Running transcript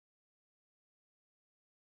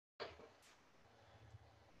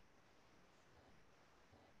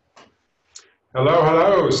Hello,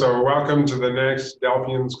 hello. So welcome to the next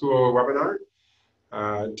Delphian School webinar.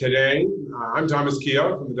 Today, I'm Thomas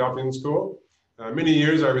Keogh from the Delphian School. Many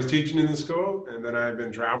years I was teaching in the school, and then I've been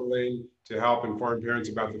traveling to help inform parents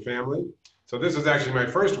about the family. So this is actually my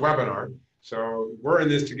first webinar. So we're in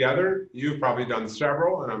this together. You've probably done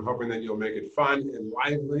several, and I'm hoping that you'll make it fun and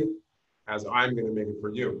lively as I'm going to make it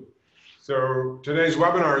for you. So today's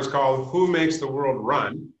webinar is called Who Makes the World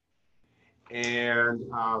Run? And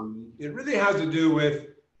it really has to do with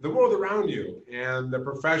the world around you and the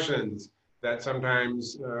professions that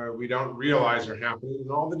sometimes we don't realize are happening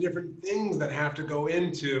and all the different things that have to go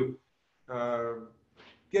into uh,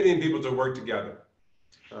 getting people to work together.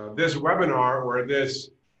 This webinar or this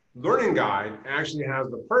learning guide actually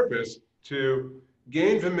has the purpose to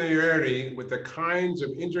gain familiarity with the kinds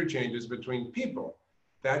of interchanges between people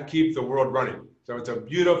that keep the world running. So it's a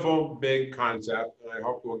beautiful, big concept, and I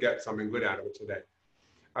hope we'll get something good out of it today.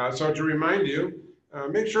 So to remind you,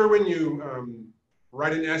 make sure when you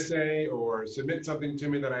write an essay or submit something to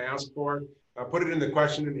me that I ask for, put it in the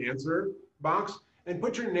question and answer box and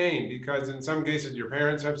put your name, because in some cases your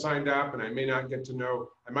parents have signed up and I may not get to know,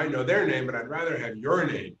 I might know their name, but I'd rather have your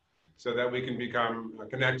name so that we can become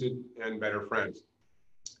connected and better friends.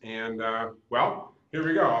 And well, here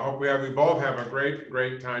we go. I hope we both have a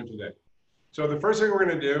great time today. So the first thing we're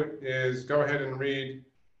going to do is go ahead and read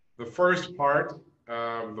the first part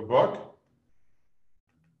of the book.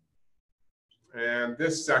 And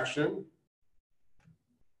this section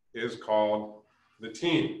is called The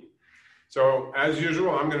Team. So as usual,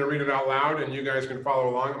 I'm going to read it out loud and you guys can follow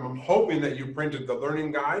along. I'm hoping that you printed the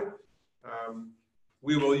learning guide.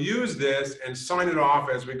 We will use this and sign it off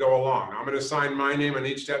as we go along. I'm going to sign my name on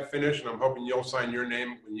each step finished, and I'm hoping you'll sign your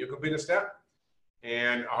name when you complete a step.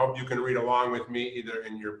 And I hope you can read along with me either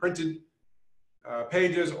in your printed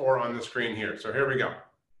pages or on the screen here. So here we go.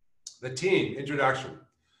 The Team, introduction.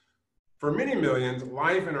 For many millions,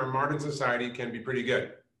 life in our modern society can be pretty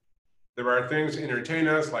good. There are things to entertain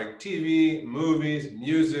us like TV, movies,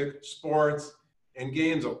 music, sports, and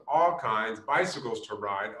games of all kinds, bicycles to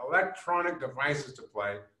ride, electronic devices to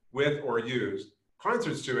play with or use,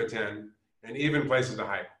 concerts to attend, and even places to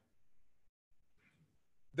hike.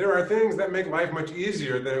 There are things that make life much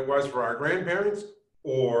easier than it was for our grandparents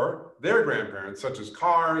or their grandparents, such as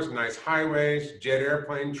cars, nice highways, jet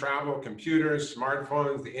airplane travel, computers,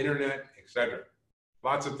 smartphones, the internet, etc.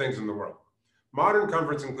 Lots of things in the world. Modern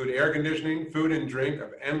comforts include air conditioning, food and drink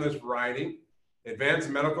of endless variety, advanced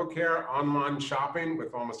medical care, online shopping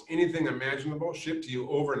with almost anything imaginable shipped to you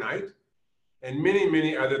overnight, and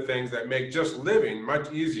many other things that make just living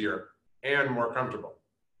much easier and more comfortable.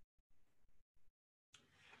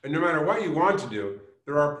 And no matter what you want to do,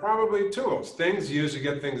 there are probably tools, things used to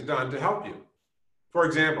get things done to help you. For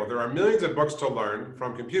example, there are millions of books to learn,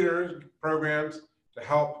 from computers, programs, to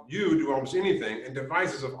help you do almost anything, and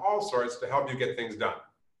devices of all sorts to help you get things done.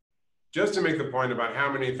 Just to make the point about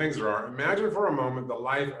how many things there are, imagine for a moment the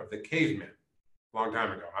life of the caveman, a long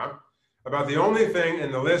time ago, huh? About the only thing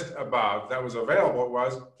in the list above that was available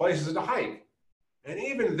was places to hike. And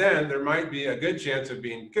even then, there might be a good chance of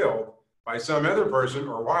being killed by some other person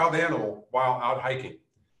or wild animal while out hiking.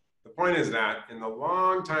 The point is that in the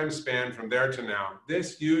long time span from there to now,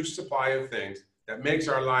 this huge supply of things that makes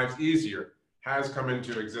our lives easier has come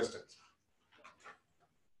into existence.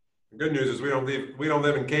 The good news is we don't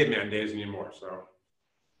live in caveman days anymore. So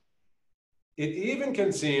it even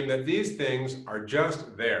can seem that these things are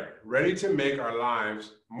just there, ready to make our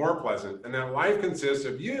lives more pleasant, and that life consists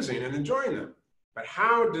of using and enjoying them. But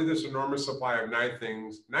how did this enormous supply of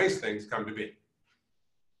nice things come to be?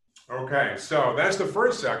 Okay, so that's the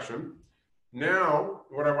first section. Now,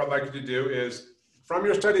 what I would like you to do is, from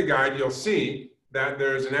your study guide, you'll see that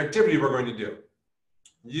there's an activity we're going to do.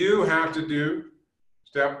 You have to do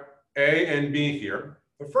step A and B here.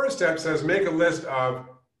 The first step says make a list of,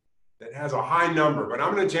 that has a high number, but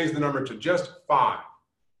I'm going to change the number to just 5.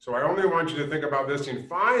 So I only want you to think about listing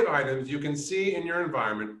 5 items you can see in your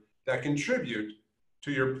environment that contribute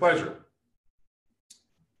to your pleasure,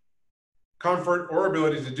 comfort, or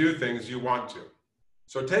ability to do things you want to.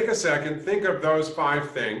 So take a second, think of those 5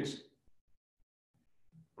 things.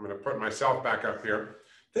 I'm going to put myself back up here.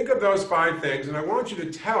 Think of those 5 things, and I want you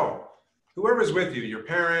to tell whoever's with you, your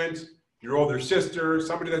parent, your older sister,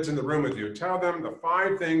 somebody that's in the room with you, tell them the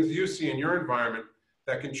 5 things you see in your environment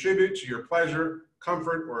that contribute to your pleasure,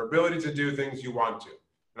 comfort, or ability to do things you want to.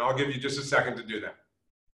 And I'll give you just a second to do that.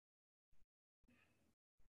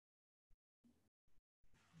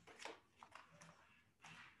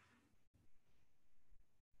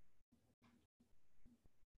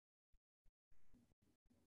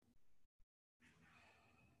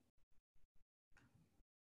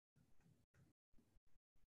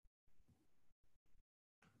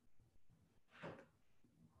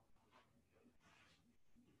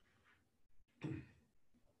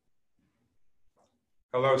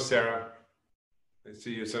 Hello, Sarah. I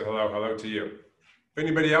see you said hello. Hello to you. If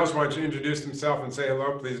anybody else wants to introduce themselves and say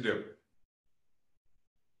hello, please do.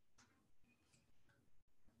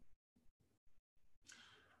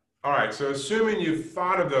 All right, so assuming you've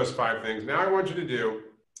thought of those 5 things, now I want you to do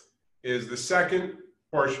is the second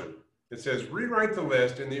portion. It says, rewrite the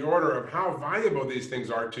list in the order of how valuable these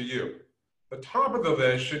things are to you. The top of the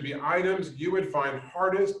list should be items you would find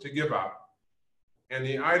hardest to give up. And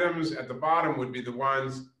the items at the bottom would be the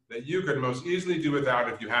ones that you could most easily do without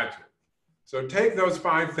if you had to. So take those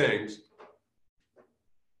 5 things.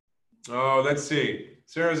 Oh, let's see.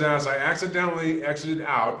 Sarah's asked, I accidentally exited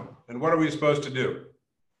out, and what are we supposed to do?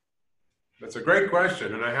 That's a great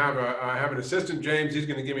question, and I have an assistant, James. He's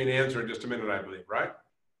going to give me an answer in just a minute, I believe, right?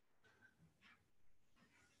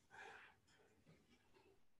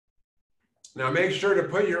 Now make sure to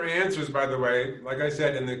put your answers, by the way, like I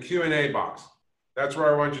said, in the Q&A box. That's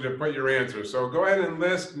where I want you to put your answers. So go ahead and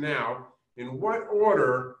list now in what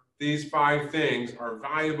order these 5 things are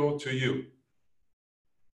valuable to you.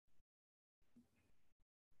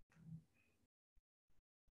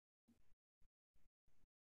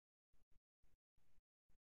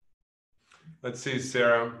 Let's see,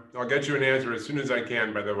 Sarah. I'll get you an answer as soon as I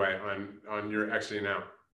can, by the way, on your exiting out.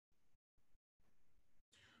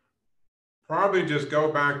 Probably just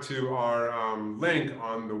go back to our link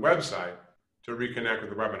on the website to reconnect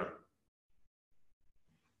with the webinar.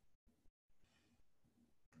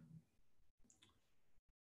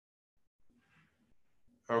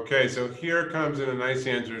 Okay, so here comes in a nice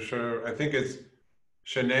answer. So I think it's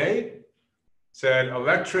Shanae said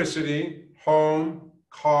electricity, home,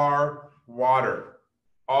 car, water.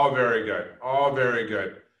 All very good, all very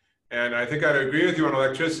good. And I think I'd agree with you on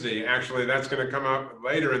electricity. Actually, that's going to come up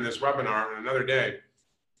later in this webinar on another day.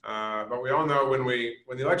 But we all know when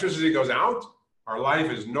the electricity goes out, our life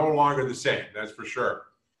is no longer the same, that's for sure.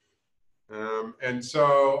 And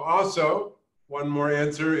so also, one more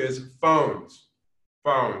answer is phones.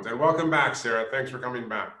 Phones. And welcome back, Sarah. Thanks for coming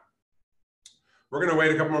back. We're going to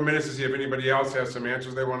wait a couple more minutes to see if anybody else has some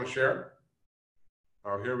answers they want to share.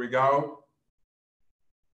 Oh, here we go.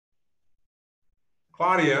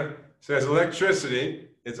 Claudia says electricity.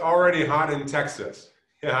 It's already hot in Texas.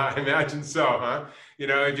 Yeah, I imagine so, huh? You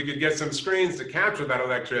know, if you could get some screens to capture that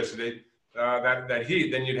electricity, that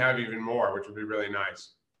heat, then you'd have even more, which would be really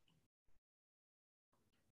nice.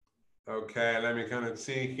 Okay, let me kind of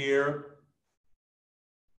see here.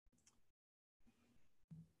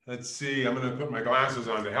 Let's see, I'm going to put my glasses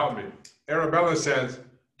on to help me. Arabella says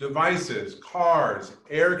devices, cars,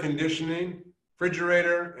 air conditioning,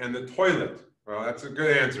 refrigerator, and the toilet. Well, that's a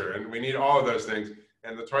good answer, and we need all of those things,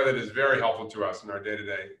 and the toilet is very helpful to us in our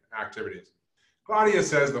day-to-day activities. Claudia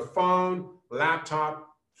says the phone,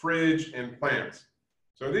 laptop, fridge, and plants.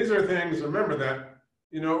 So these are things, remember that,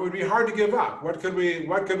 you know, it would be hard to give up. What could we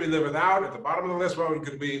live without at the bottom of the list? What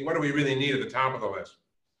do we really need at the top of the list?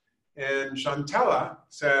 And Chantella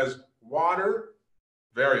says water,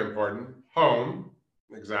 very important, home,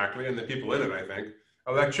 exactly, and the people in it, I think,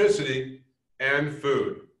 electricity, and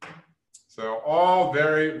food. So all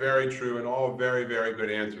very, very true and all very, very good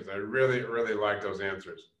answers. I really, really like those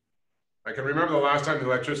answers. I can remember the last time the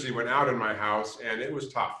electricity went out in my house and it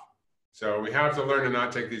was tough. So we have to learn to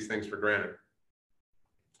not take these things for granted.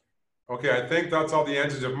 Okay, I think that's all the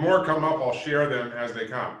answers. If more come up, I'll share them as they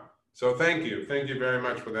come. So thank you. Thank you very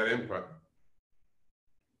much for that input.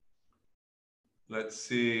 Let's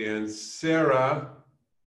see, and Sarah.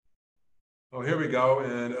 Oh, here we go.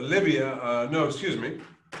 And Olivia, no, excuse me.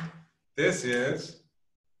 This is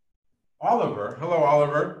Oliver. Hello,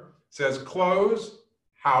 Oliver. Says clothes,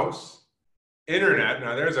 house, internet.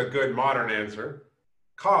 Now there's a good modern answer.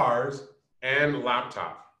 Cars and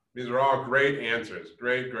laptop. These are all great answers.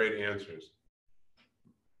 Great, great answers.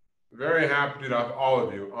 Very happy to have all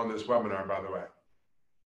of you on this webinar, by the way.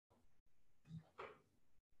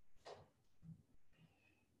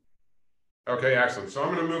 Okay, excellent. So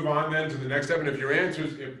I'm going to move on then to the next step. And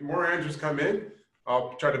if more answers come in,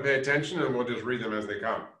 I'll try to pay attention and we'll just read them as they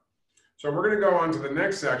come. So we're going to go on to the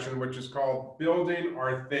next section, which is called building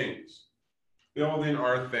our things. Building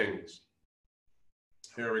our things.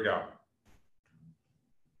 Here we go.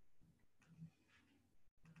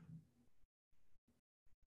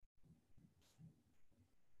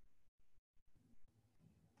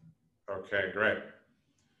 Okay, great.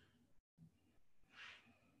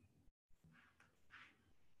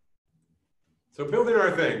 So building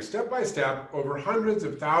our things, step by step, over hundreds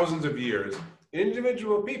of thousands of years,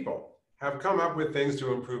 individual people have come up with things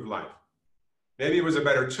to improve life. Maybe it was a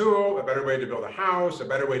better tool, a better way to build a house, a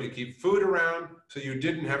better way to keep food around so you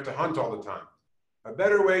didn't have to hunt all the time. a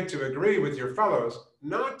better way to agree with your fellows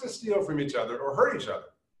not to steal from each other or hurt each other.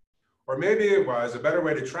 Or maybe it was a better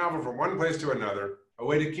way to travel from one place to another, a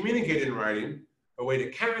way to communicate in writing, a way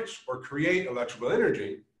to catch or create electrical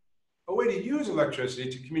energy, a way to use electricity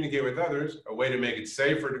to communicate with others, a way to make it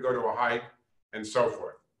safer to go to a hike, and so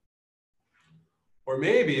forth. Or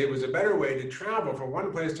maybe it was a better way to travel from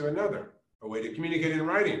one place to another, a way to communicate in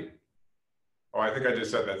writing. Oh, I think I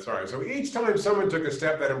just said that, sorry. So each time someone took a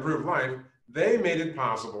step that improved life, they made it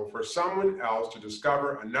possible for someone else to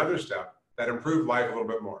discover another step that improved life a little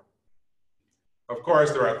bit more. Of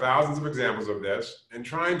course, there are thousands of examples of this, and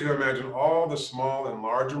trying to imagine all the small and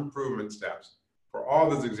large improvement steps for all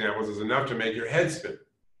those examples is enough to make your head spin.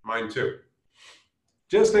 Mine too.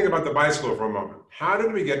 Just think about the bicycle for a moment. How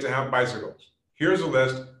did we get to have bicycles? Here's a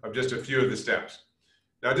list of just a few of the steps.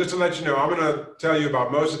 Now, just to let you know, I'm going to tell you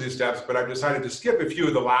about most of these steps, but I've decided to skip a few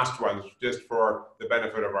of the last ones just for the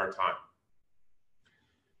benefit of our time.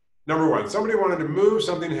 Number one, somebody wanted to move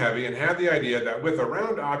something heavy and had the idea that with a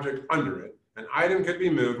round object under it, an item could be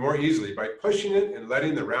moved more easily by pushing it and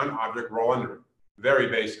letting the round object roll under it. Very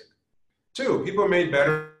basic. Two, people made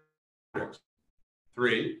better objects.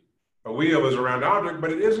 Three, a wheel is a round object,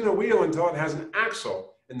 but it isn't a wheel until it has an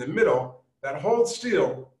axle in the middle that holds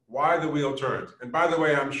still while the wheel turns. And by the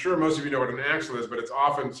way, I'm sure most of you know what an axle is, but it's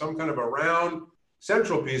often some kind of a round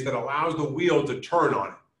central piece that allows the wheel to turn on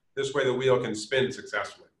it. This way the wheel can spin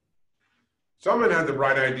successfully. Someone had the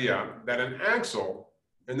bright idea that an axle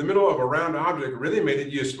in the middle of a round object really made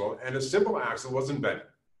it useful, and a simple axle was invented,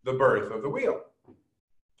 the birth of the wheel.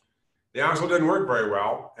 The axle didn't work very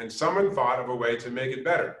well, and someone thought of a way to make it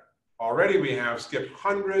better. Already we have skipped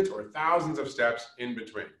hundreds or thousands of steps in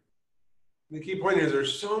between. The key point is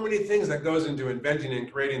there's so many things that goes into inventing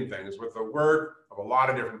and creating things with the work of a lot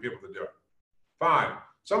of different people to do it. 5,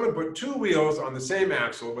 someone put 2 wheels on the same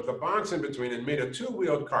axle with a box in between and made a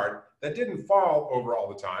 2-wheeled cart that didn't fall over all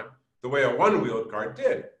the time, the way a 1-wheeled cart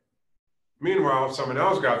did. Meanwhile, someone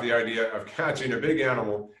else got the idea of catching a big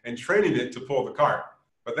animal and training it to pull the cart.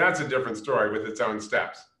 But that's a different story with its own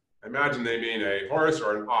steps. Imagine they mean a horse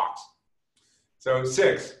or an ox. So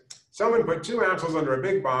 6, someone put 2 axles under a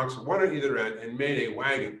big box, one at either end, and made a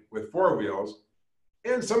wagon with 4 wheels,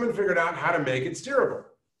 and someone figured out how to make it steerable.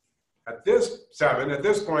 At this 7, at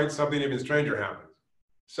this point, something even stranger happens.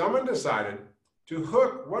 Someone decided to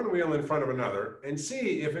hook one wheel in front of another and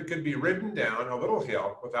see if it could be ridden down a little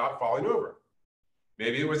hill without falling over.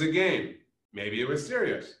 Maybe it was a game. Maybe it was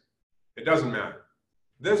serious. It doesn't matter.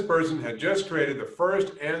 This person had just created the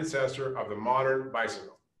first ancestor of the modern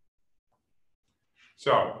bicycle.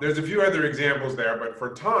 So there's a few other examples there, but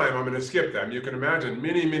for time, I'm going to skip them. You can imagine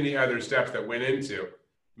many, many other steps that went into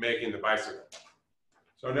making the bicycle.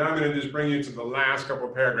 So now I'm going to just bring you to the last couple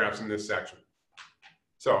of paragraphs in this section.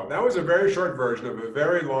 So that was a very short version of a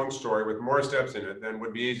very long story with more steps in it than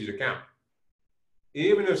would be easy to count.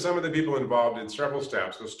 Even if some of the people involved did several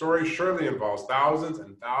steps, the story surely involves thousands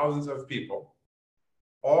and thousands of people,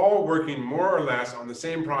 all working more or less on the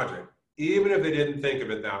same project, even if they didn't think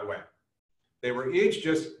of it that way. They were each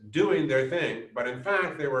just doing their thing, but in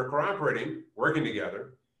fact, they were cooperating, working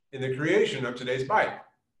together, in the creation of today's bike.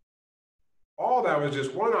 All that was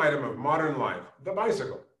just one item of modern life, the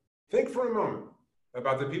bicycle. Think for a moment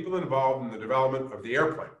about the people involved in the development of the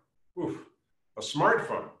airplane. Oof, a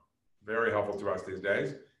smartphone, very helpful to us these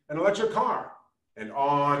days, an electric car, and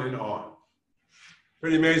on and on.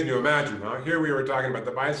 Pretty amazing to imagine, huh? Here we were talking about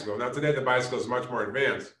the bicycle. Now today the bicycle is much more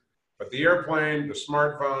advanced, but the airplane, the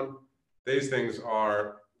smartphone, these things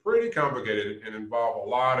are pretty complicated and involve a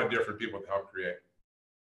lot of different people to help create.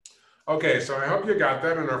 Okay, so I hope you got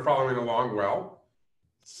that and are following along well.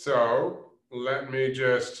 So let me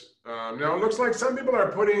just, now it looks like some people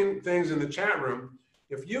are putting things in the chat room.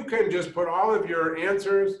 If you can just put all of your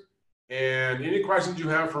answers and any questions you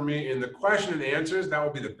have for me in the question and answers, that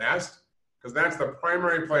will be the best, because that's the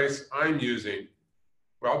primary place I'm using,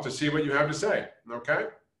 well, to see what you have to say, okay?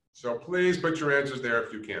 So please put your answers there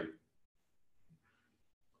if you can.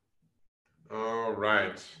 All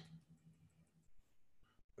right.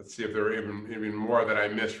 Let's see if there are even more that I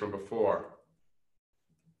missed from before.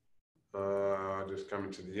 Just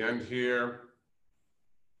coming to the end here.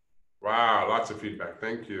 Wow, lots of feedback.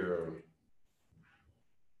 Thank you.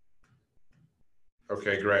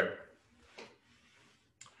 Okay, great.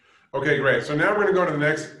 Okay, great. So now we're going to go to the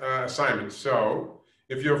next assignment. So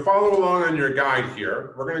if you follow along on your guide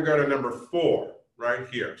here, we're going to go to number 4 right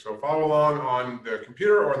here. So follow along on the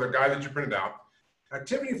computer or the guide that you printed out.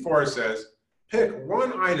 Activity 4 says, pick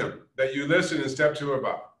one item that you listed in step 2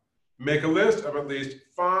 above. Make a list of at least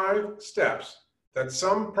 5 steps that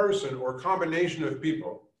some person or combination of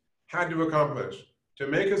people had to accomplish to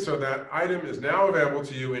make it so that item is now available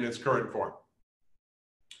to you in its current form.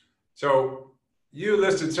 So you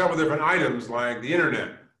listed several different items like the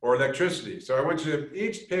internet or electricity. So I want you to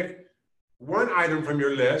each pick one item from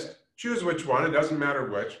your list, choose which one, it doesn't matter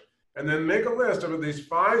which, and then make a list of at least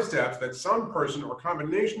 5 steps that some person or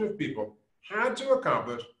combination of people had to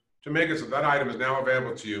accomplish to make it so that item is now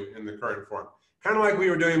available to you in the current form. Kind of like we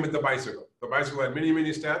were doing with the bicycle. The bicycle had many,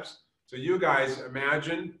 many steps. So you guys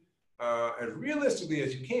imagine as realistically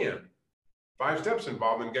as you can, 5 steps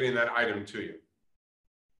involved in getting that item to you.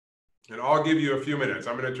 And I'll give you a few minutes.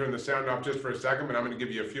 I'm going to turn the sound off just for a second, but I'm going to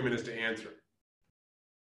give you a few minutes to answer.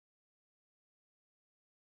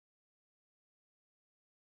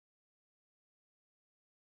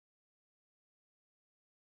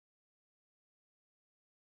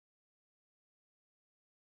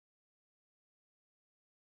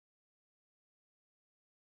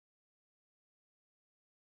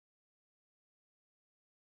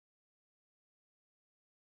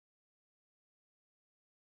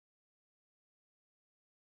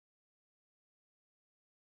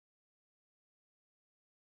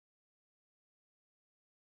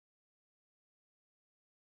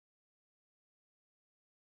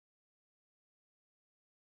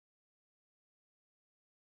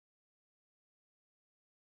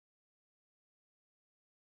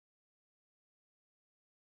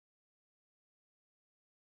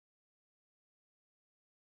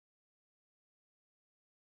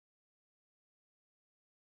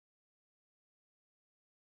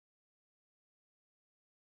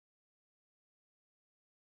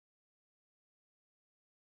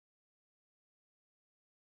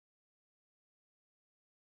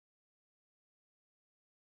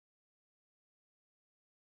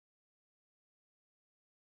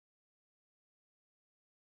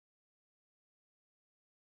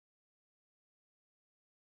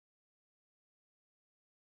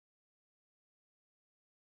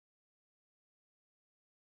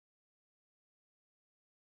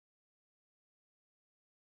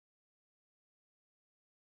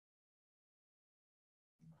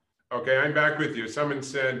 Okay, I'm back with you. Someone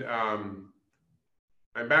said, I'm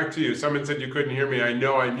back to you. Someone said you couldn't hear me. I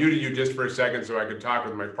know I muted you just for a second so I could talk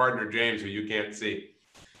with my partner, James, who you can't see.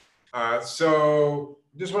 So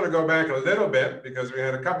just want to go back a little bit because we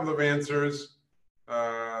had a couple of answers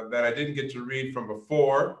that I didn't get to read from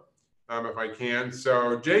before, if I can.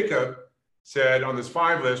 So Jacob said on this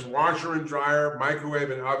 5 list, washer and dryer, microwave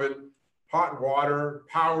and oven, hot water,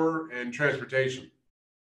 power, and transportation.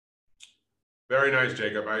 Very nice,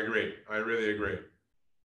 Jacob. I agree. I really agree.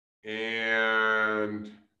 And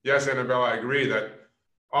yes, Annabella, I agree that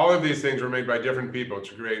all of these things were made by different people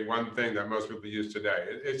to create one thing that most people use today.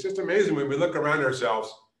 It's just amazing when we look around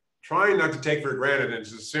ourselves, trying not to take for granted and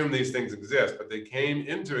just assume these things exist, but they came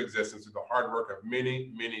into existence through the hard work of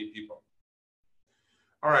many, many people.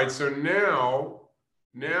 All right, so now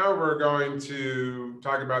we're going to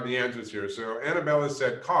talk about the answers here. So Annabella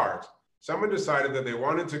said cars. Someone decided that they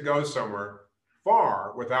wanted to go somewhere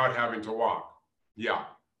far without having to walk. Yeah,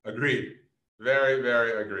 agreed. Very,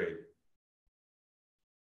 very agreed.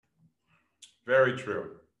 Very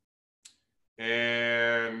true.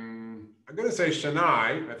 And I'm going to say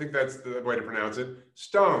Shania, I think that's the way to pronounce it,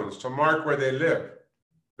 stones to mark where they live.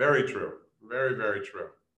 Very true. Very, very true.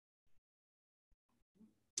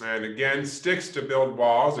 And again, sticks to build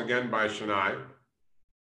walls, again by Shania.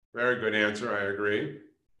 Very good answer, I agree.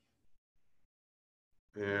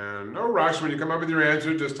 And no rush, when you come up with your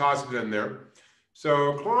answer, just toss it in there.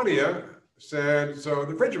 So Claudia said, so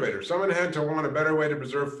the refrigerator, someone had to want a better way to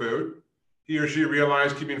preserve food. He or she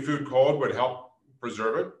realized keeping food cold would help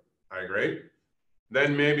preserve it. I agree.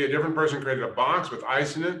 Then maybe a different person created a box with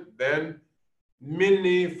ice in it. Then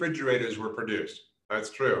mini refrigerators were produced. That's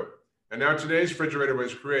true. And now today's refrigerator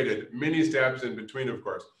was created. Many steps in between, of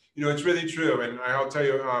course. You know, it's really true. And I'll tell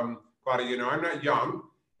you, Claudia, you know, I'm not young.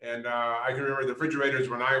 And I can remember the refrigerators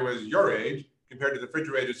when I was your age compared to the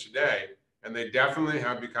refrigerators today. And they definitely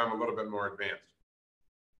have become a little bit more advanced.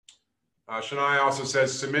 Shania also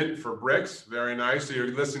says cement for bricks. Very nice. So you're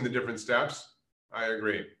listing the different steps. I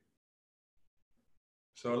agree.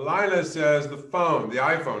 So Lila says the phone, the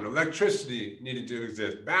iPhone, electricity needed to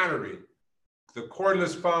exist, battery, the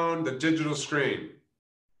cordless phone, the digital screen.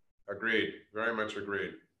 Agreed. Very much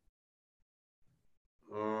agreed.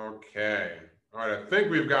 Okay. All right. I think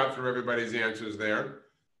we've got through everybody's answers there.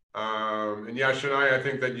 And yeah, Shania, I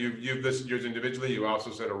think that you've listed yours individually. You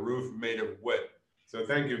also said a roof made of wood. So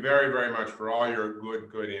thank you very, very much for all your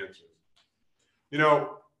good answers. You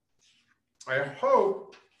know, I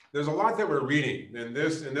hope there's a lot that we're reading in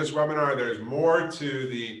this webinar. There's more to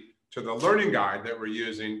the to the learning guide that we're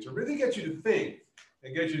using to really get you to think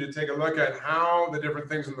and get you to take a look at how the different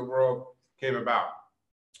things in the world came about.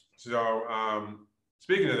 So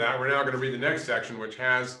speaking of that, we're now going to read the next section, which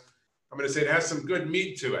has, I'm going to say it has some good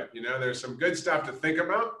meat to it. You know, there's some good stuff to think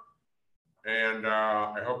about, and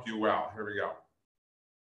I hope you will. Here we go.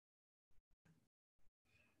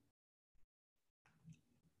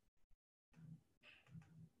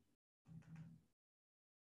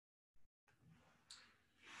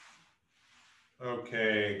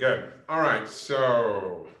 Okay, good. All right,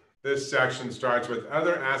 so this section starts with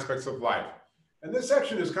other aspects of life. And this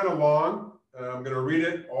section is kind of long. I'm going to read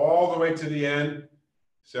it all the way to the end.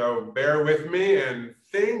 So bear with me and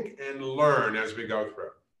think and learn as we go through.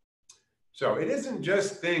 So it isn't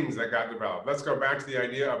just things that got developed. Let's go back to the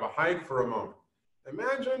idea of a hike for a moment.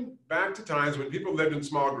 Imagine back to times when people lived in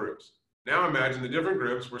small groups. Now imagine the different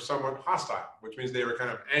groups were somewhat hostile, which means they were kind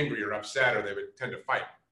of angry or upset, or they would tend to fight,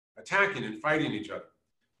 attacking and fighting each other.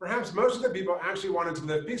 Perhaps most of the people actually wanted to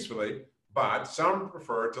live peacefully, but some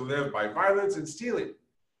preferred to live by violence and stealing.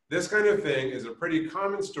 This kind of thing is a pretty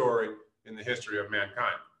common story in the history of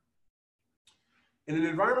mankind. In an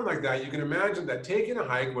environment like that, you can imagine that taking a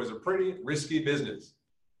hike was a pretty risky business.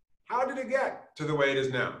 How did it get to the way it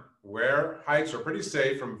is now, where hikes are pretty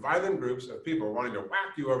safe from violent groups of people wanting to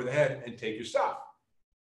whack you over the head and take your stuff?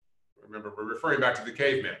 Remember, we're referring back to the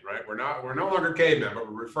caveman, right? We're no longer cavemen, but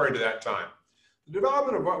we're referring to that time. The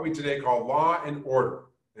development of what we today call law and order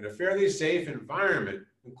in a fairly safe environment,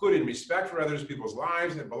 including respect for others people's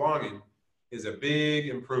lives and belonging, is a big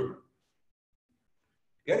improvement.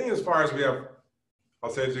 Getting as far as we have,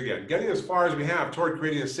 I'll say this again, getting as far as we have toward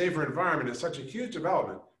creating a safer environment is such a huge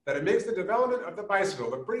development that it makes the development of the bicycle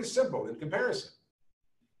look pretty simple in comparison.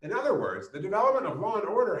 In other words, the development of law and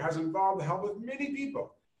order has involved the help of many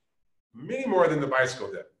people, many more than the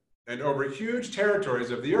bicycle did, and over huge territories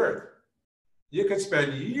of the earth. You could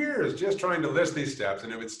spend years just trying to list these steps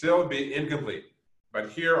and it would still be incomplete, but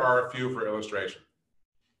here are a few for illustration.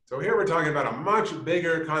 So here we're talking about a much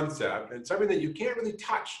bigger concept and something that you can't really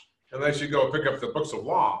touch unless you go pick up the books of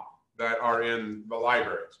law that are in the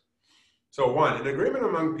libraries. So one, an agreement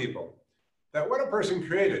among people that what a person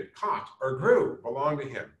created, caught, or grew belonged to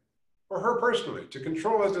him or her personally to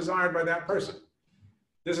control as desired by that person.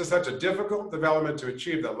 This is such a difficult development to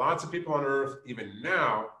achieve that lots of people on earth, even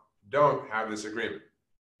now, don't have this agreement.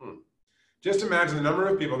 Just imagine the number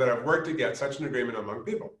of people that have worked to get such an agreement among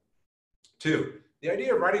people. Two, the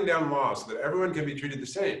idea of writing down laws so that everyone can be treated the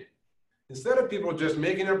same. Instead of people just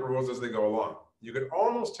making up rules as they go along, you could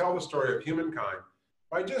almost tell the story of humankind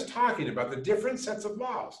by just talking about the different sets of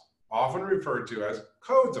laws, often referred to as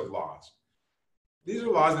codes of laws. These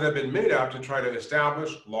are laws that have been made up to try to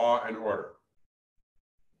establish law and order.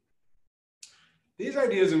 These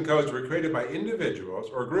ideas and codes were created by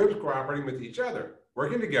individuals or groups cooperating with each other,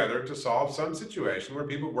 working together to solve some situation where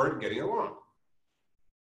people weren't getting along.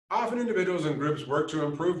 Often individuals and groups worked to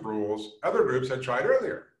improve rules other groups had tried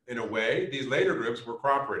earlier. In a way, these later groups were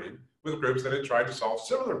cooperating with groups that had tried to solve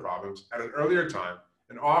similar problems at an earlier time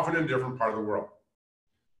and often in a different part of the world.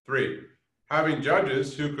 Three, having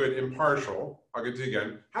judges who could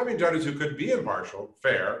having judges who could be impartial,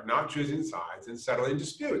 fair, not choosing sides, and settling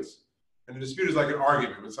disputes. And a dispute is like an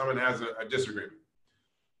argument when someone has a disagreement.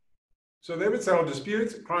 So they would settle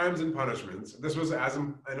disputes, crimes, and punishments. This was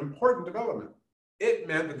an important development. It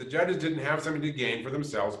meant that the judges didn't have something to gain for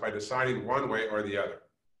themselves by deciding one way or the other.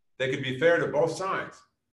 They could be fair to both sides.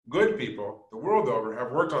 Good people, the world over,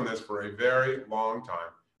 have worked on this for a very long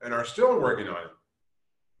time and are still working on it.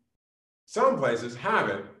 Some places have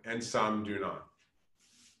it and some do not.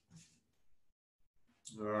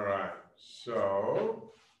 All right,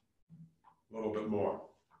 so a little bit more.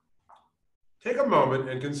 Take a moment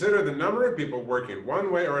and consider the number of people working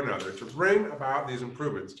one way or another to bring about these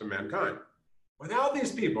improvements to mankind. Without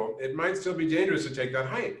these people, it might still be dangerous to take that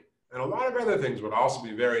hike, and a lot of other things would also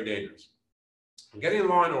be very dangerous. Getting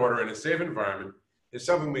law and order in a safe environment is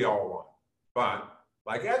something we all want, but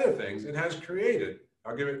like other things, it has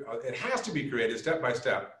to be created step by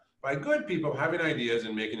step by good people having ideas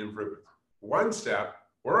and making improvements, one step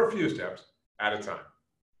or a few steps at a time.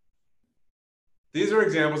 These are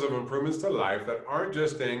examples of improvements to life that aren't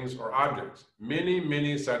just things or objects. Many,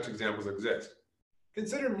 many such examples exist.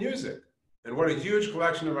 Consider music and what a huge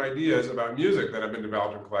collection of ideas about music that have been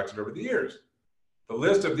developed and collected over the years. The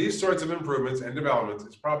list of these sorts of improvements and developments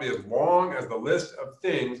is probably as long as the list of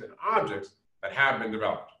things and objects that have been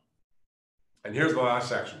developed. And here's the last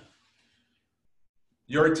section.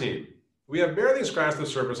 Your team. We have barely scratched the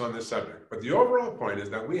surface on this subject, but the overall point is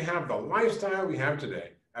that we have the lifestyle we have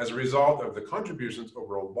today as a result of the contributions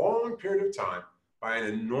over a long period of time by an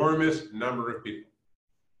enormous number of people.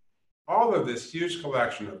 All of this huge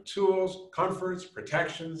collection of tools, comforts,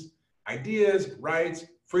 protections, ideas, rights,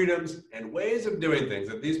 freedoms, and ways of doing things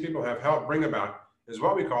that these people have helped bring about is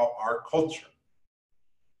what we call our culture.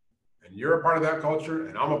 And you're a part of that culture,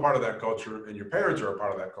 and I'm a part of that culture, and your parents are a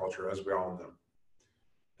part of that culture, as we all know.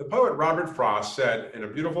 The poet Robert Frost said in a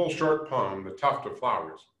beautiful short poem, The Tuft of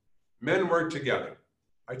Flowers, "Men work together.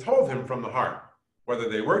 I told him from the heart, whether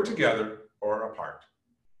they work together or apart."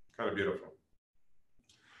 Kind of beautiful.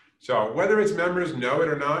 So whether its members know it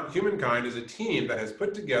or not, humankind is a team that has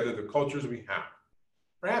put together the cultures we have.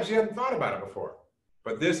 Perhaps you hadn't thought about it before,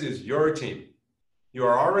 but this is your team. You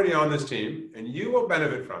are already on this team, and you will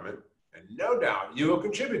benefit from it, and no doubt you will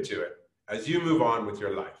contribute to it as you move on with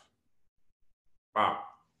your life. Wow,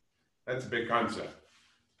 that's a big concept.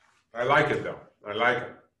 I like it though, I like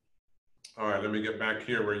it. All right, let me get back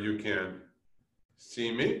here where you can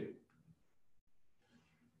see me.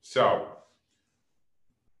 So,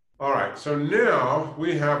 all right, so now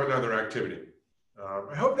we have another activity.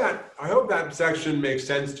 I hope that section makes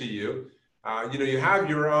sense to you. You have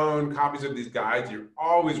your own copies of these guides. You're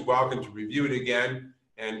always welcome to review it again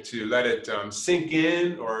and to let it sink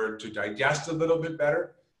in or to digest a little bit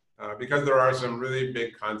better because there are some really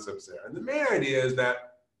big concepts there. And the main idea is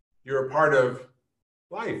that you're a part of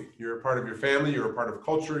life. You're a part of your family. You're a part of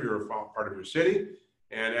culture. You're a part of your city.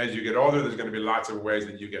 And as you get older, there's going to be lots of ways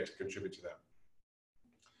that you get to contribute to that.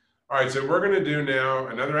 All right, so we're going to do now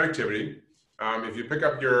another activity. If you pick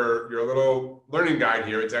up your little learning guide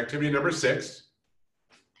here, it's activity number 6.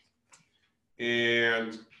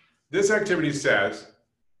 And this activity says,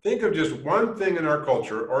 think of just one thing in our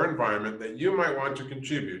culture or environment that you might want to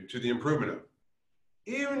contribute to the improvement of.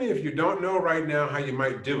 Even if you don't know right now how you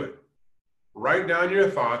might do it, write down your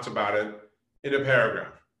thoughts about it in a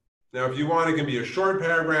paragraph. Now, if you want, it can be a short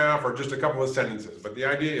paragraph or just a couple of sentences, but the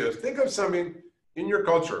idea is think of something in your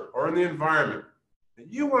culture or in the environment that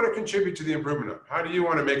you want to contribute to the improvement of. How do you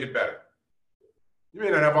want to make it better? You may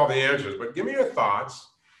not have all the answers, but give me your thoughts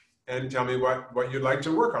and tell me what you'd like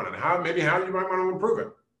to work on and maybe how you might want to improve it.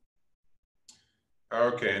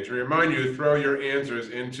 Okay, and to remind you, throw your answers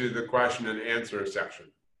into the question and answer section.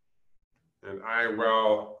 And I'm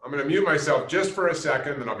going to mute myself just for a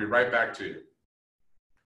second, and I'll be right back to you.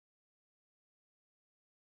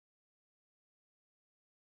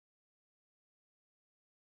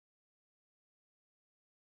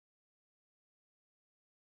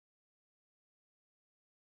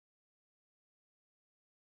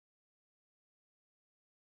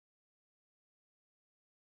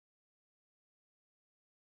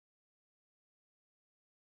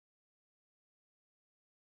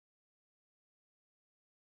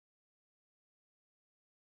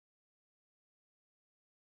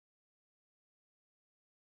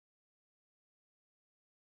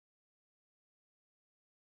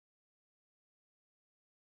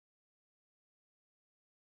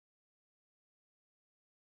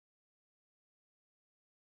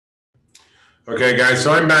 Okay, guys,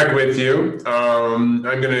 so I'm back with you. I'm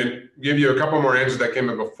going to give you a couple more answers that came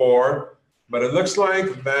in before, but it looks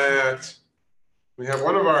like that we have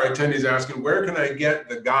one of our attendees asking, where can I get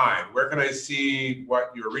the guide? Where can I see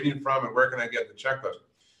what you're reading from and where can I get the checklist?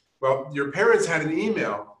 Well, your parents had an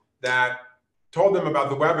email that told them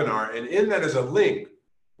about the webinar, and in that is a link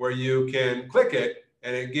where you can click it,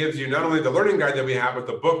 and it gives you not only the learning guide that we have, but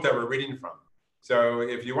the book that we're reading from. So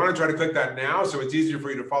if you want to try to click that now so it's easier for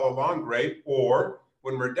you to follow along, great. Or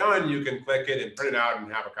when we're done, you can click it and print it out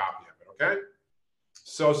and have a copy of it, okay?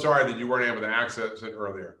 So sorry that you weren't able to access it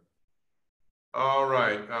earlier. All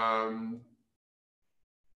right.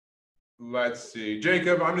 Let's see.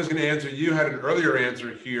 Jacob, I'm just going to answer. You had an earlier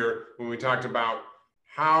answer here when we talked about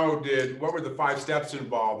what were the 5 steps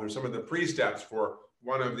involved or some of the pre-steps for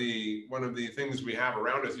one of the things we have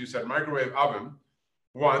around us. You said microwave oven.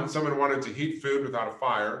 1, someone wanted to heat food without a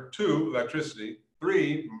fire. 2, electricity.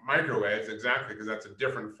 3, microwaves, exactly, because that's a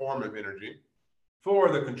different form of energy.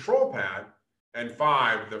 4, the control pad. And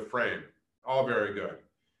 5, the frame. All very good.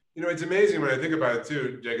 You know, it's amazing when I think about it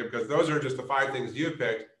too, Jacob, because those are just the 5 things you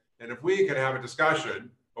picked. And if we could have a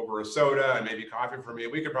discussion over a soda and maybe coffee for me,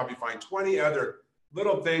 we could probably find 20 other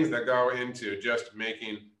little things that go into just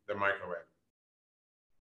making the microwave.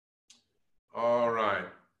 All right.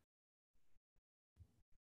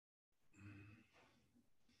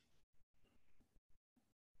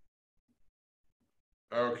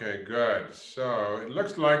 Okay, good. So it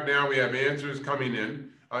looks like now we have answers coming in.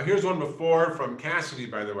 Here's one before from Cassidy,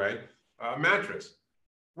 by the way. Mattress.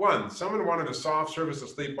 1, someone wanted a soft surface to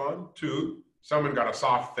sleep on. 2, someone got a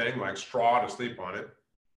soft thing like straw to sleep on it.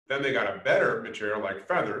 Then they got a better material like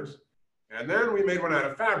feathers. And then we made one out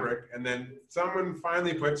of fabric, and then someone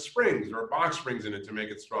finally put springs or box springs in it to make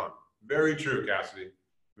it strong. Very true, Cassidy.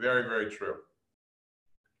 Very, very true.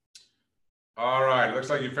 All right, looks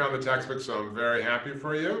like you found the textbook, so I'm very happy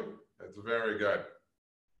for you. That's very good.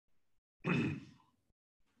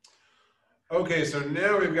 Okay, so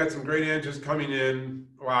now we've got some great answers coming in.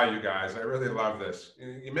 Wow, you guys, I really love this.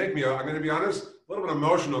 You make me, I'm going to be honest, a little bit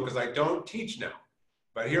emotional because I don't teach now.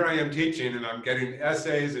 But here I am teaching and I'm getting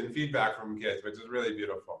essays and feedback from kids, which is really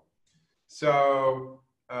beautiful. So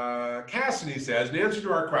Cassidy says, in answer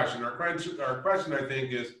to our question I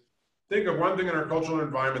think is, think of one thing in our cultural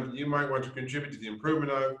environment that you might want to contribute to the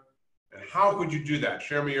improvement of, and how could you do that?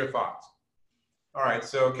 Share me your thoughts. All right,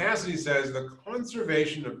 so Cassidy says, the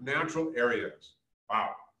conservation of natural areas. Wow.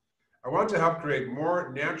 I want to help create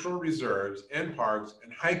more natural reserves and parks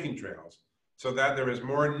and hiking trails so that there is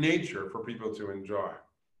more nature for people to enjoy.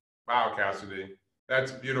 Wow, Cassidy,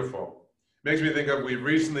 that's beautiful. Makes me think of, we've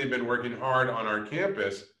recently been working hard on our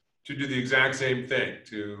campus to do the exact same thing,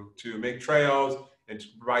 to make trails and to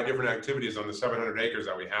provide different activities on the 700 acres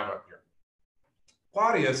that we have up here.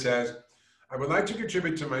 Claudia says, I would like to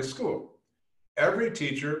contribute to my school. Every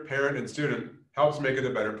teacher, parent, and student helps make it a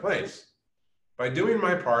better place. By doing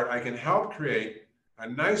my part, I can help create a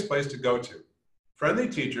nice place to go to. Friendly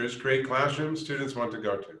teachers create classrooms students want to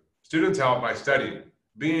go to. Students help by studying,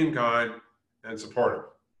 being kind, and supportive.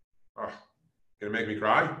 Oh, gonna make me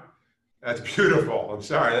cry? That's beautiful. I'm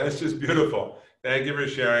sorry, that's just beautiful. Thank you for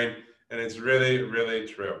sharing, and it's really, really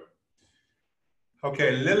true.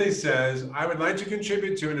 Okay, Lily says, I would like to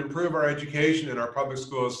contribute to and improve our education in our public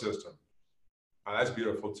school system. Oh, that's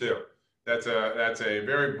beautiful too. That's a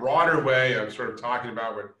very broader way of sort of talking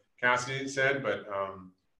about what Cassidy said, but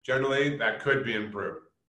generally that could be improved.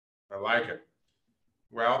 I like it.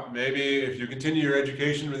 Well, maybe if you continue your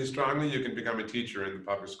education really strongly, you can become a teacher in the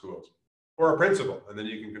public schools or a principal, and then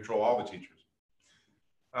you can control all the teachers.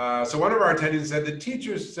 So one of our attendees said, the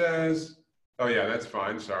teacher says, oh yeah, that's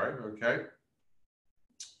fine, sorry, okay.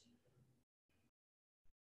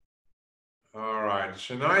 All right,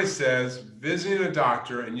 Shania says, visiting a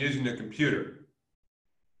doctor and using a computer.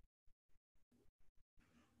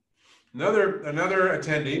 Another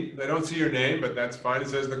attendee, I don't see your name, but that's fine. It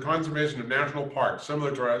says the conservation of national parks,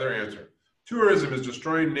 similar to our other answer. Tourism is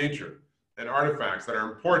destroying nature and artifacts that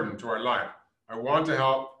are important to our life. I want to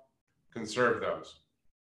help conserve those.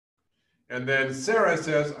 And then Sarah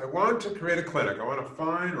says, I want to create a clinic. I want to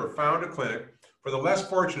find or found a clinic for the less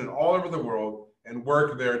fortunate all over the world and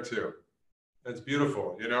work there too. That's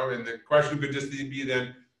beautiful, you know, and the question could just be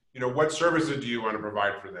then, you know, what services do you want to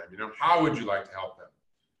provide for them? You know, how would you like to help them?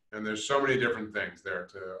 And there's so many different things there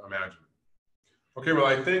to imagine. Okay, well,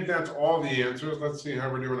 I think that's all the answers. Let's see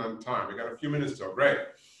how we're doing on time. We got a few minutes still, great.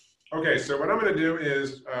 Okay, so what I'm gonna do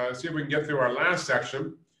is see if we can get through our last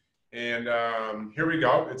section. And here we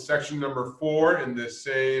go. It's section number 4 in this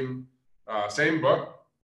same book.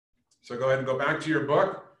 So go ahead and go back to your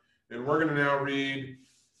book. And we're gonna now read,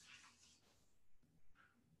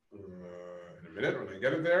 in a minute when I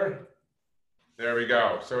get it there. There we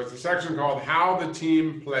go. So it's a section called How the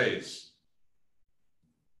Team Plays.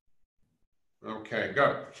 Okay,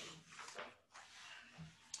 good.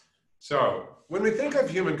 So when we think of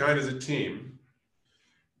humankind as a team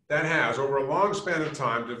that has, over a long span of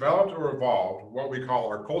time, developed or evolved what we call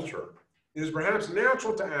our culture, it is perhaps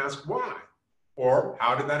natural to ask why, or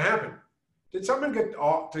how did that happen? Did someone get them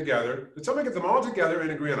all together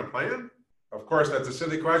and agree on a plan? Of course, that's a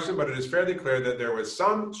silly question, but it is fairly clear that there was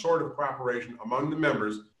some sort of cooperation among the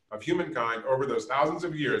members of humankind over those thousands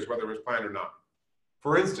of years, whether it was planned or not.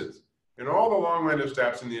 For instance, in all the long line of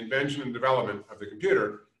steps in the invention and development of the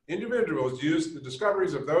computer, individuals used the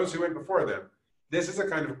discoveries of those who went before them. This is a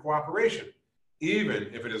kind of cooperation,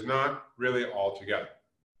 even if it is not really all together.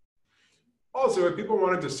 Also, if people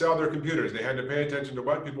wanted to sell their computers, they had to pay attention to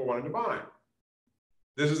what people wanted to buy.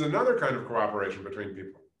 This is another kind of cooperation between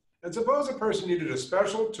people. And suppose a person needed a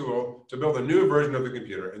special tool to build a new version of the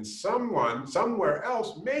computer, and someone somewhere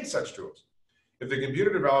else made such tools. If the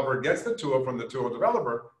computer developer gets the tool from the tool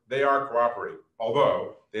developer, they are cooperating,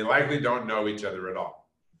 although they likely don't know each other at all.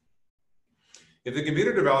 If the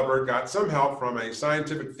computer developer got some help from a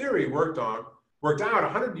scientific theory worked out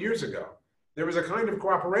 100 years ago, there was a kind of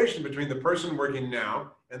cooperation between the person working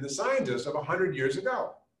now and the scientist of 100 years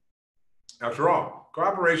ago. After all,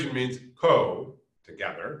 cooperation means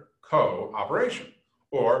together, cooperation,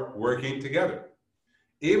 or working together.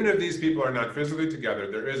 Even if these people are not physically together,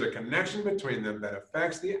 there is a connection between them that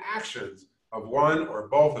affects the actions of one or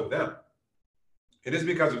both of them. It is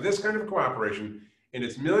because of this kind of cooperation in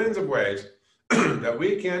its millions of ways that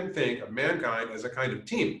we can think of mankind as a kind of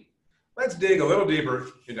team, Let's dig a little deeper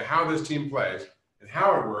into how this team plays and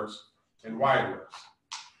how it works and why it works.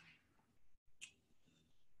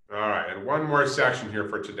 All right, and one more section here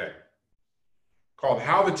for today called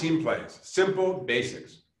How the Team Plays, Simple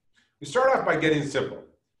Basics. We start off by getting simple.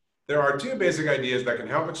 There are two basic ideas that can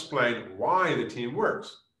help explain why the team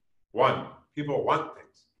works. One, people want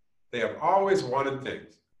things. They have always wanted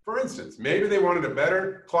things. For instance, maybe they wanted a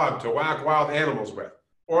better club to whack wild animals with,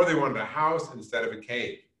 or they wanted a house instead of a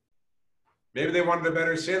cave. Maybe they wanted a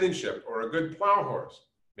better sailing ship or a good plow horse.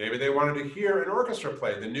 Maybe they wanted to hear an orchestra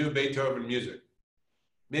play the new Beethoven music.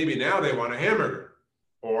 Maybe now they want a hamburger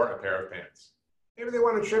or a pair of pants. Maybe they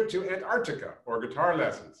want a trip to Antarctica or guitar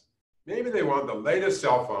lessons. Maybe they want the latest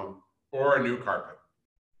cell phone or a new carpet.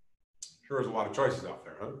 Sure is a lot of choices out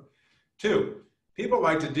there, huh? Two, people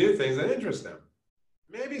like to do things that interest them.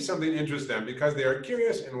 Maybe something interests them because they are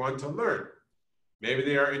curious and want to learn. Maybe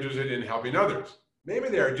they are interested in helping others. Maybe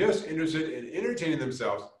they are just interested in entertaining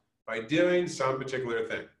themselves by doing some particular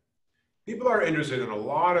thing. People are interested in a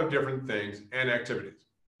lot of different things and activities.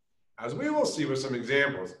 As we will see with some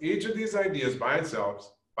examples, each of these ideas by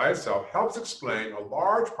itself helps explain a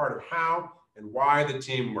large part of how and why the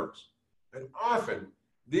team works. And often,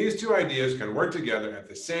 these two ideas can work together at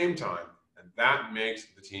the same time, and that makes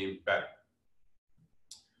the team better.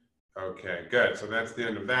 Okay, good. So that's the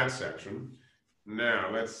end of that section. Now,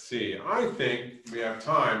 let's see. I think we have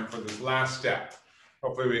time for this last step.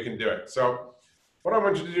 Hopefully we can do it. So what I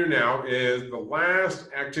want you to do now is the last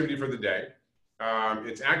activity for the day.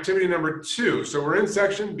 It's activity number 2. So we're in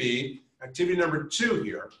section B, activity number 2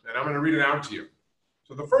 here, and I'm going to read it out to you.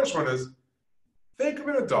 So the first one is, think of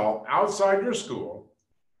an adult outside your school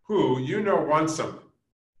who you know wants something.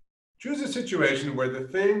 Choose a situation where the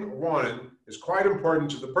thing wanted is quite important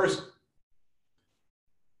to the person.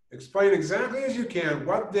 Explain exactly as you can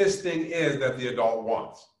what this thing is that the adult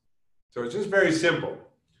wants. So it's just very simple.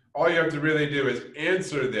 All you have to really do is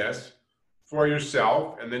answer this for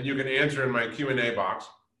yourself, and then you can answer in my Q&A box.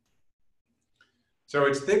 So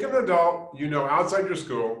it's think of an adult you know outside your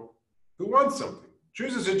school who wants something.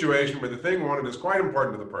 Choose a situation where the thing wanted is quite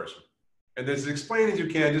important to the person. And then explain as you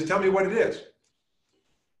can, just tell me what it is.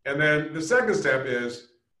 And then the second step is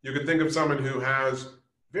you can think of someone who has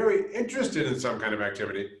very interested in some kind of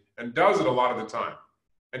activity and does it a lot of the time.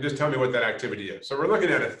 And just tell me what that activity is. So we're looking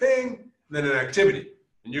at a thing and then an activity.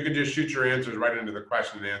 And you can just shoot your answers right into the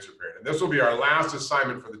question and answer period. And this will be our last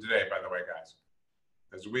assignment for the day, by the way, guys,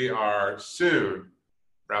 as we are soon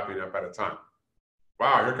wrapping up at a time.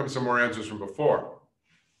 Wow, here comes some more answers from before,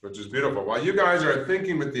 which is beautiful. While you guys are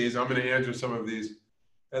thinking with these, I'm going to answer some of these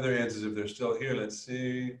other answers if they're still here. Let's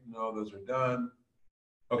see. No, those are done.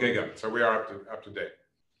 Okay, good. So we are up to date.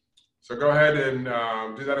 So go ahead and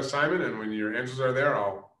do that assignment, and when your answers are there,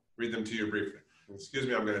 I'll read them to you briefly. Excuse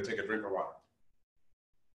me, I'm going to take a drink of water.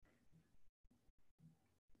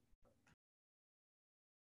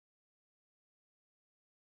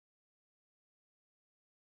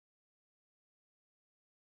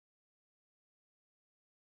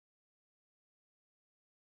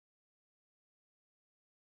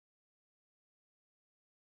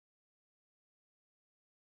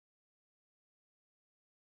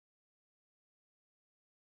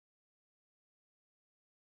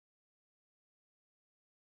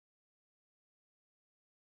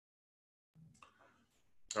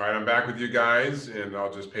 All right, I'm back with you guys, and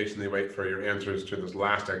I'll just patiently wait for your answers to this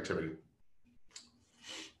last activity.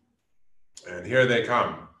 And here they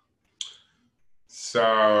come.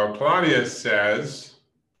 So Claudia says,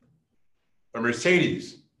 a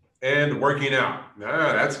Mercedes and working out.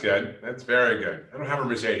 Ah, that's good. That's very good. I don't have a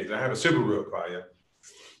Mercedes. I have a Subaru, Claudia.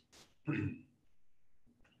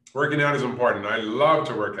 Working out is important. I love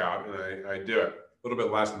to work out, and I do it. A little bit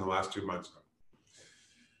less in the last 2 months.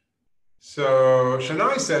 So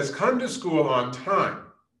Shania says, come to school on time.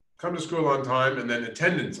 Come to school on time, and then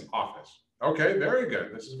attendance office. Okay, very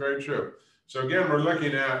good. This is very true. So again, we're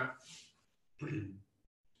looking at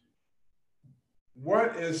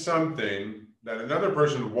what is something that another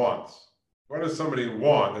person wants? What does somebody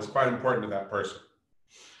want that's quite important to that person?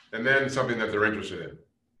 And then something that they're interested in.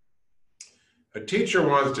 A teacher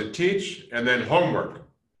wants to teach, and then homework.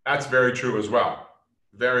 That's very true as well.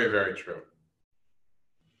 Very, very true.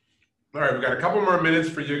 All right, we've got a couple more minutes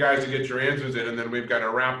for you guys to get your answers in, and then we've got to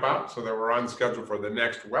wrap up so that we're on schedule for the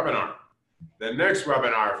next webinar. The next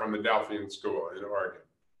webinar from the Delphian School in Oregon.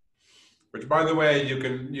 Which, by the way,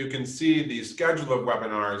 you can see the schedule of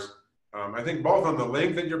webinars, I think both on the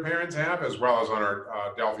link that your parents have, as well as on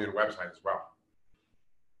our Delphian website as well.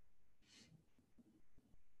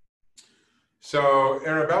 So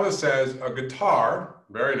Arabella says, a guitar,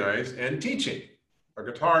 very nice, and teaching. A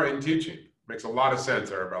guitar in teaching. Makes a lot of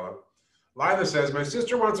sense, Arabella. Lila says, my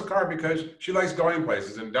sister wants a car because she likes going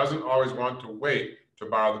places and doesn't always want to wait to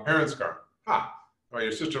borrow the parents' car. Ha! Well,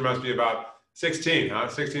 your sister must be about 16, huh?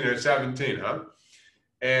 16 or 17, huh?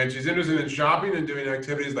 And she's interested in shopping and doing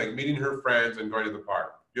activities like meeting her friends and going to the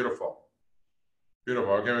park. Beautiful.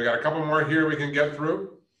 Beautiful. Okay, we got a couple more here we can get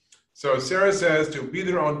through. So Sarah says to be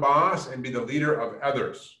their own boss and be the leader of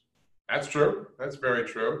others. That's true. That's very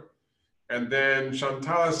true. And then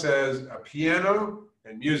Shantala says a piano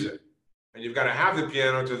and music. And you've got to have the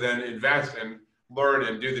piano to then invest and learn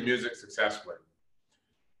and do the music successfully.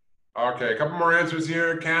 Okay, a couple more answers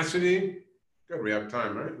here. Cassidy. Good, we have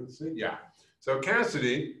time, right? Let's see. Yeah. So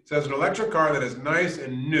Cassidy says an electric car that is nice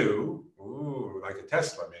and new. Ooh, like a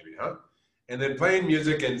Tesla maybe, huh? And then playing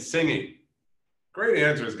music and singing. Great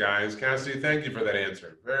answers, guys. Cassidy, thank you for that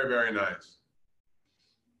answer. Very, very nice.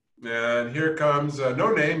 And here comes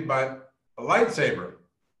no name, but a lightsaber.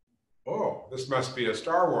 Oh, this must be a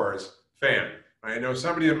Star Wars fan. I know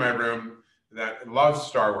somebody in my room that loves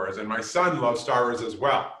Star Wars, and my son loves Star Wars as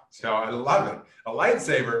well. So I love it. A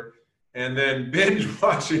lightsaber, and then binge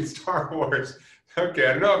watching Star Wars. Okay,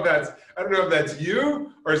 I don't know if that's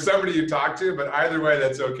you or somebody you talk to, but either way,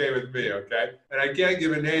 that's okay with me. Okay, and I can't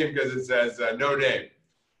give a name because it says no name.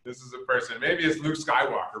 This is a person. Maybe it's Luke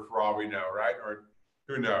Skywalker for all we know, right? Or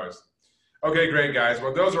who knows? Okay, great, guys.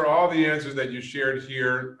 Well, those are all the answers that you shared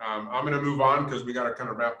here. I'm going to move on because we got to kind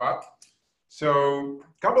of wrap up. So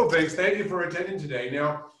a couple of things. Thank you for attending today.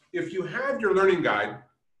 Now, if you have your learning guide,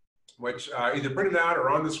 which either printed out or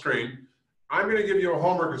on the screen, I'm going to give you a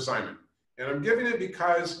homework assignment. And I'm giving it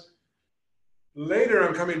because later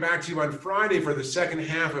I'm coming back to you on Friday for the second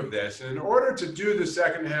half of this. And in order to do the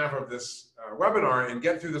second half of this webinar and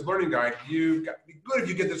get through this learning guide, you've got to be good if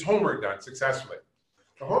you get this homework done successfully.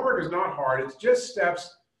 The homework is not hard. It's just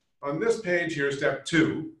steps on this page here, step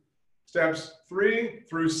 2, steps 3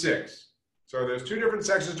 through 6. So there's 2 different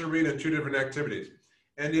sections to read and 2 different activities.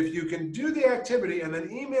 And if you can do the activity and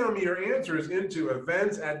then email me your answers into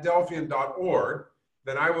events@delphian.org,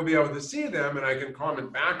 then I will be able to see them and I can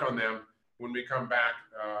comment back on them when we come back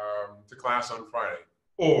to class on Friday.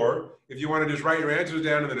 Or if you want to just write your answers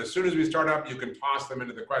down and then as soon as we start up, you can toss them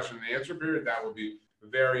into the question and answer period. That will be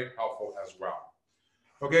very helpful as well.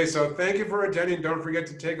 Okay, so thank you for attending. Don't forget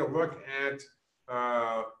to take a look at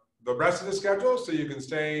the rest of the schedule so you can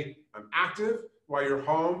stay active while you're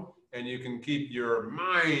home and you can keep your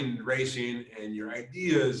mind racing and your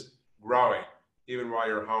ideas growing even while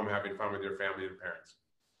you're home having fun with your family and parents.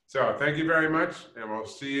 So thank you very much, and we'll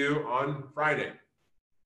see you on Friday.